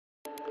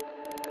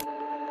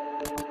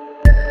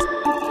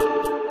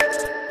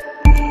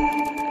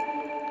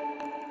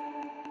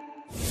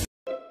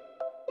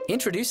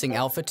Introducing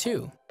Alpha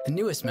 2, the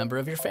newest member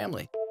of your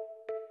family.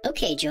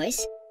 Okay,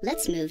 Joyce,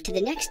 let's move to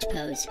the next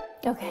pose.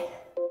 Okay.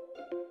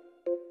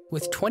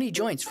 With 20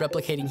 joints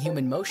replicating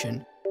human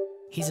motion,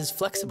 he's as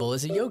flexible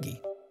as a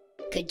yogi.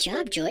 Good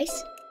job,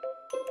 Joyce.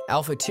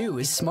 Alpha 2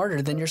 is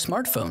smarter than your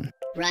smartphone.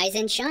 Rise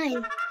and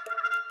shine.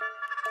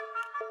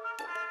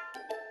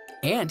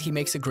 And he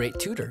makes a great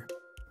tutor.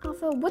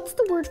 Alpha, what's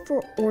the word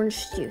for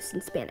orange juice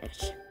in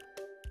Spanish?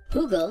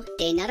 Jugo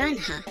de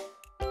naranja.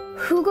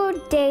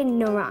 Jugo de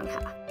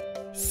naranja.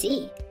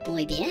 Sí,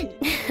 muy bien.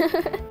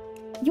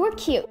 You're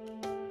cute.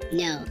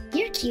 No,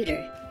 you're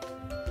cuter.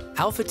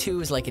 Alpha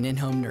 2 is like an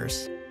in-home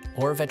nurse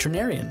or a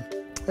veterinarian.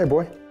 Hey,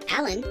 boy.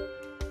 Alan,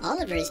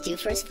 Oliver is due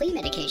for his flea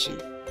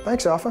medication.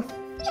 Thanks, Alpha.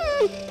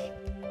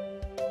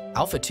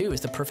 Alpha 2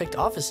 is the perfect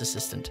office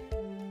assistant.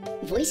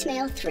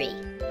 Voicemail 3.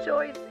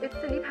 Joyce, it's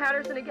Cindy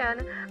Patterson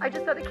again. I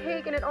just saw the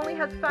cake and it only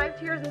has 5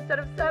 tiers instead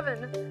of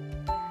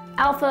 7.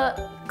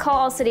 Alpha, call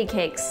All City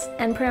Cakes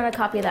and print out a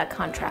copy of that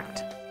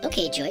contract.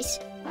 Okay, Joyce.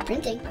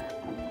 Printing.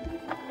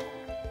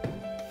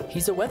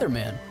 He's a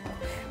weatherman.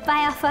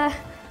 Bye, Alpha.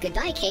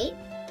 Goodbye, Kate.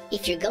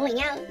 If you're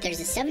going out, there's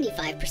a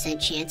 75%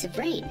 chance of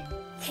rain.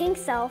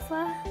 Thanks,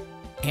 Alpha.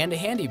 And a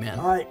handyman.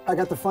 All right, I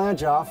got the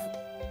flange off.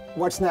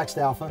 What's next,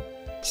 Alpha?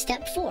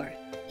 Step 4.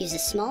 Use a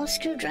small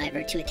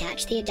screwdriver to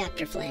attach the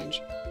adapter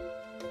flange.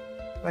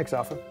 Thanks,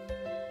 Alpha.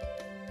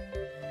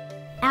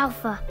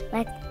 Alpha,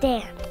 let's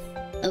dance.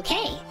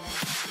 Okay.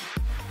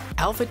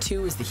 Alpha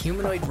 2 is the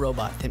humanoid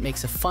robot that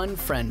makes a fun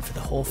friend for the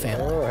whole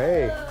family. Oh,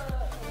 hey.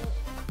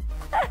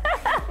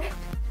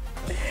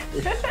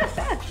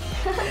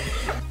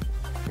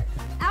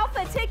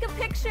 Alpha, take a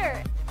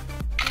picture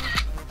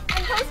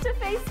and post to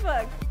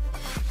Facebook.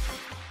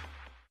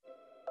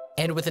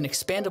 And with an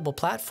expandable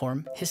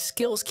platform, his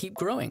skills keep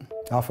growing.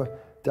 Alpha,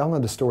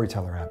 download the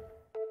Storyteller app.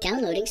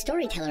 Downloading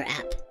Storyteller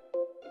app.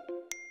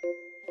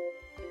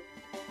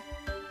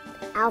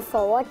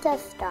 Alpha, what's a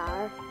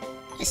star?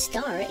 A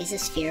star is a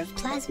sphere of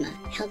plasma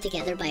held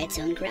together by its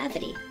own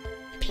gravity,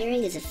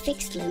 appearing as a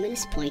fixed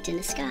luminous point in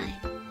the sky.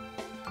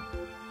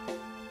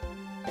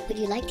 Would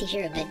you like to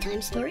hear a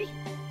bedtime story?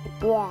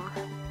 Yeah.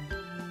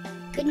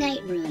 Good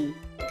night, room.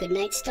 Good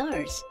night,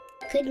 stars.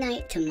 Good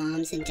night to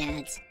moms and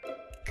dads.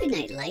 Good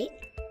night, light.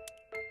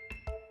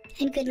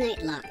 And good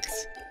night,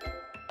 locks.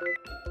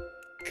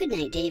 Good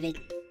night, David.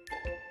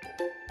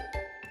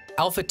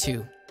 Alpha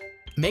 2.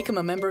 Make him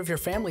a member of your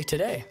family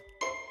today.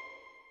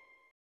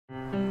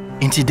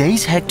 In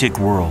today's hectic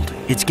world,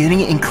 it's getting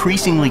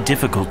increasingly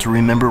difficult to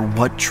remember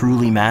what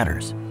truly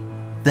matters: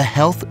 the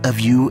health of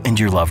you and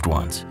your loved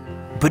ones.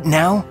 But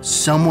now,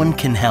 someone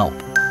can help.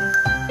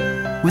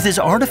 With his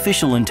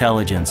artificial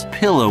intelligence,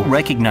 Pillo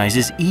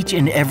recognizes each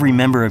and every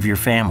member of your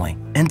family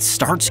and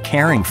starts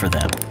caring for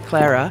them.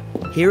 Clara,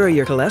 here are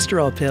your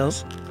cholesterol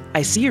pills.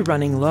 I see you're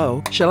running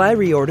low. Shall I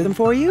reorder them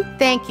for you?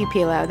 Thank you,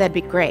 Pillo. That'd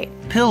be great.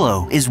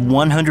 Pillo is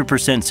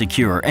 100%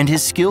 secure, and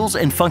his skills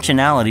and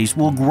functionalities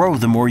will grow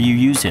the more you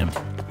use him,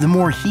 the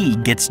more he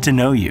gets to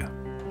know you.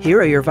 Here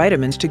are your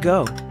vitamins to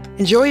go.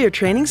 Enjoy your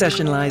training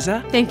session,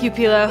 Liza. Thank you,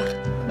 Pillo.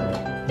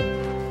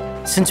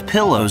 Since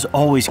Pillo's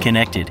always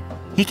connected,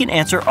 he can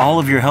answer all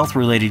of your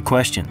health-related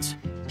questions.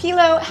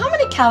 Pillo, how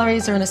many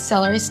calories are in a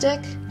celery stick?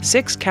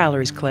 6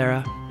 calories,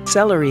 Clara.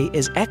 Celery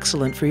is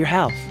excellent for your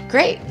health.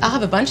 Great, I'll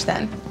have a bunch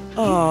then.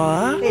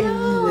 Aww.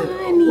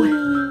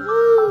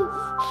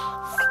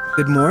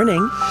 Good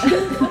morning.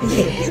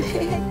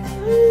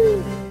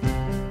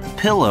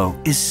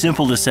 Pillo is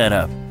simple to set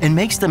up and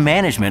makes the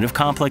management of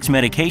complex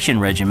medication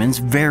regimens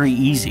very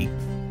easy.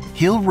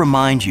 He'll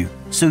remind you,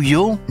 so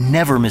you'll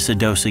never miss a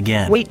dose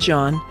again. Wait,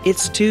 John,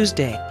 it's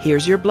Tuesday.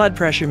 Here's your blood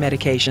pressure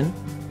medication.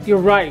 You're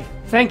right.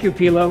 Thank you,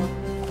 Pillo.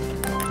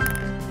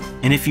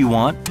 And if you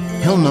want,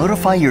 he'll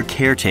notify your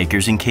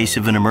caretakers in case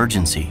of an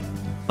emergency,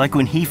 like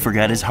when he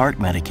forgot his heart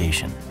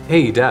medication.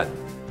 Hey, Dad.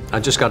 I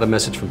just got a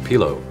message from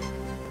Pillo.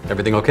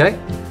 Everything okay?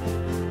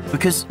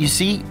 Because, you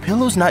see,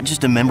 Pillo's not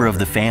just a member of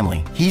the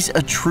family, he's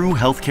a true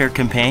healthcare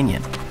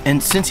companion.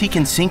 And since he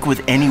can sync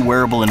with any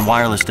wearable and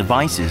wireless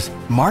devices,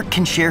 Mark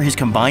can share his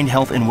combined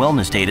health and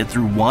wellness data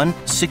through one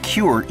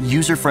secure,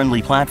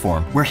 user-friendly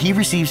platform where he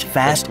receives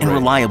fast and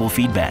reliable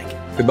feedback.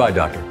 Goodbye,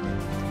 Doctor.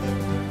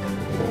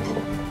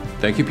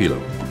 Thank you,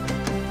 Pillo.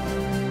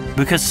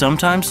 Because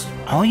sometimes,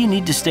 all you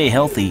need to stay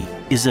healthy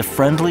is a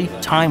friendly,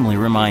 timely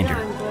reminder.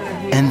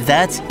 And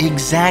that's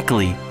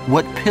exactly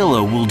what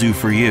Pillo will do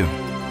for you.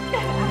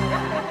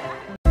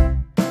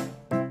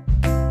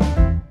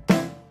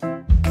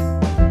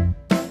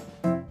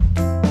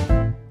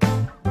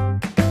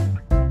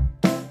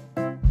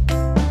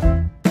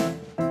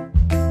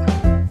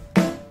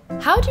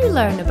 How do you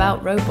learn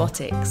about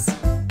robotics?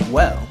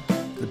 Well,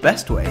 the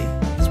best way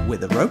is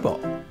with a robot.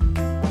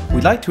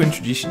 We'd like to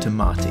introduce you to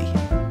Marty,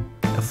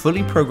 a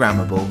fully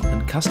programmable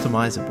and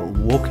customizable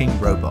walking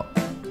robot.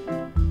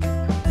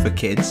 For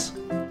kids,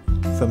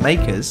 for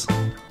makers,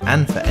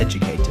 and for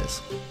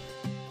educators.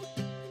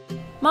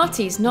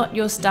 Marty's not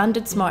your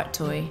standard smart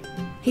toy.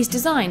 He's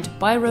designed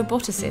by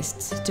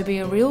roboticists to be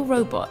a real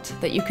robot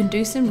that you can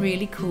do some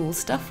really cool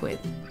stuff with.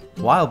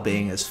 while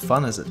being as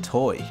fun as a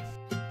toy.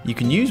 You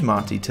can use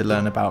Marty to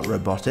learn about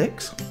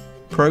robotics,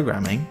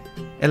 programming,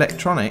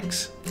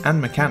 electronics,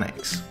 and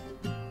mechanics.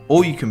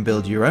 Or you can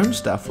build your own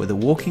stuff with a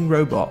walking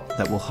robot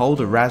that will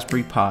hold a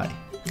Raspberry Pi,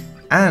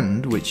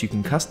 and which you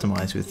can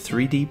customize with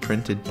 3D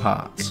printed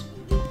parts.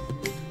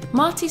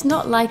 Marty's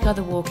not like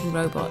other walking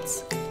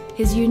robots.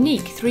 His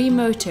unique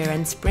 3-motor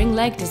and spring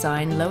leg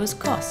design lowers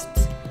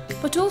costs,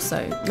 but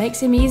also makes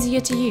him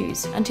easier to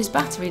use and his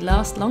battery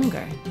lasts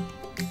longer.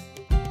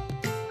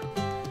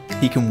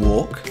 He can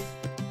walk,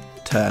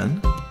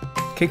 turn,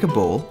 kick a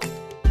ball,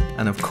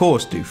 and of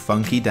course do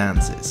funky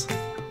dances.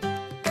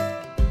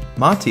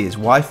 Marty is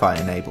Wi-Fi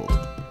enabled,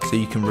 so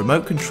you can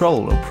remote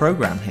control or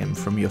program him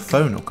from your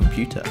phone or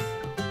computer.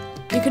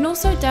 You can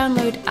also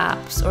download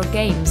apps or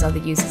games other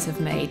users have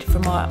made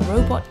from our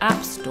Robot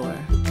App Store.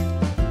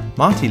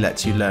 Marty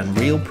lets you learn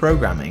real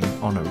programming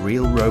on a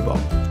real robot.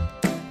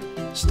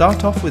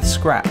 Start off with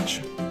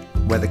Scratch,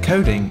 where the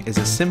coding is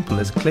as simple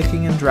as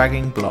clicking and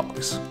dragging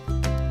blocks.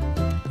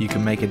 You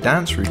can make a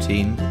dance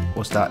routine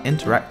or start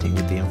interacting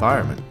with the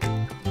environment.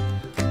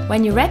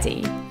 When you're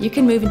ready, you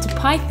can move into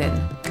Python,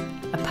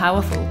 a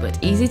powerful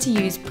but easy to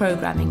use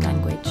programming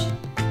language.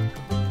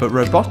 But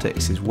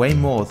robotics is way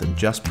more than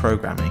just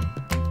programming.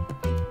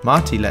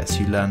 Marty lets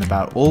you learn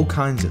about all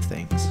kinds of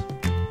things.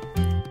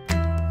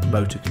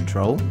 Motor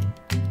control,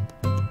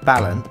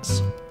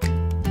 balance,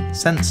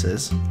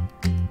 sensors,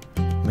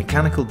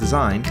 mechanical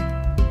design,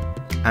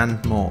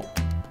 and more.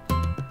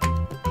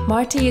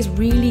 Marty is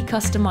really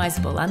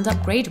customizable and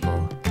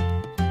upgradable.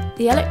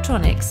 The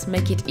electronics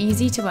make it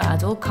easy to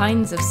add all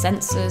kinds of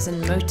sensors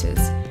and motors,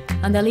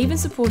 and they'll even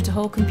support a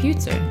whole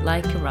computer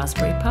like a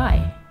Raspberry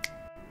Pi.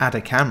 Add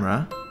a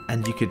camera,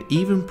 and you could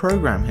even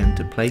program him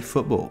to play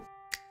football.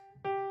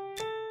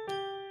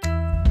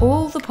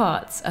 All the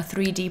parts are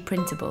 3D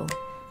printable,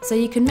 so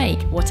you can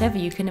make whatever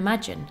you can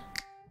imagine.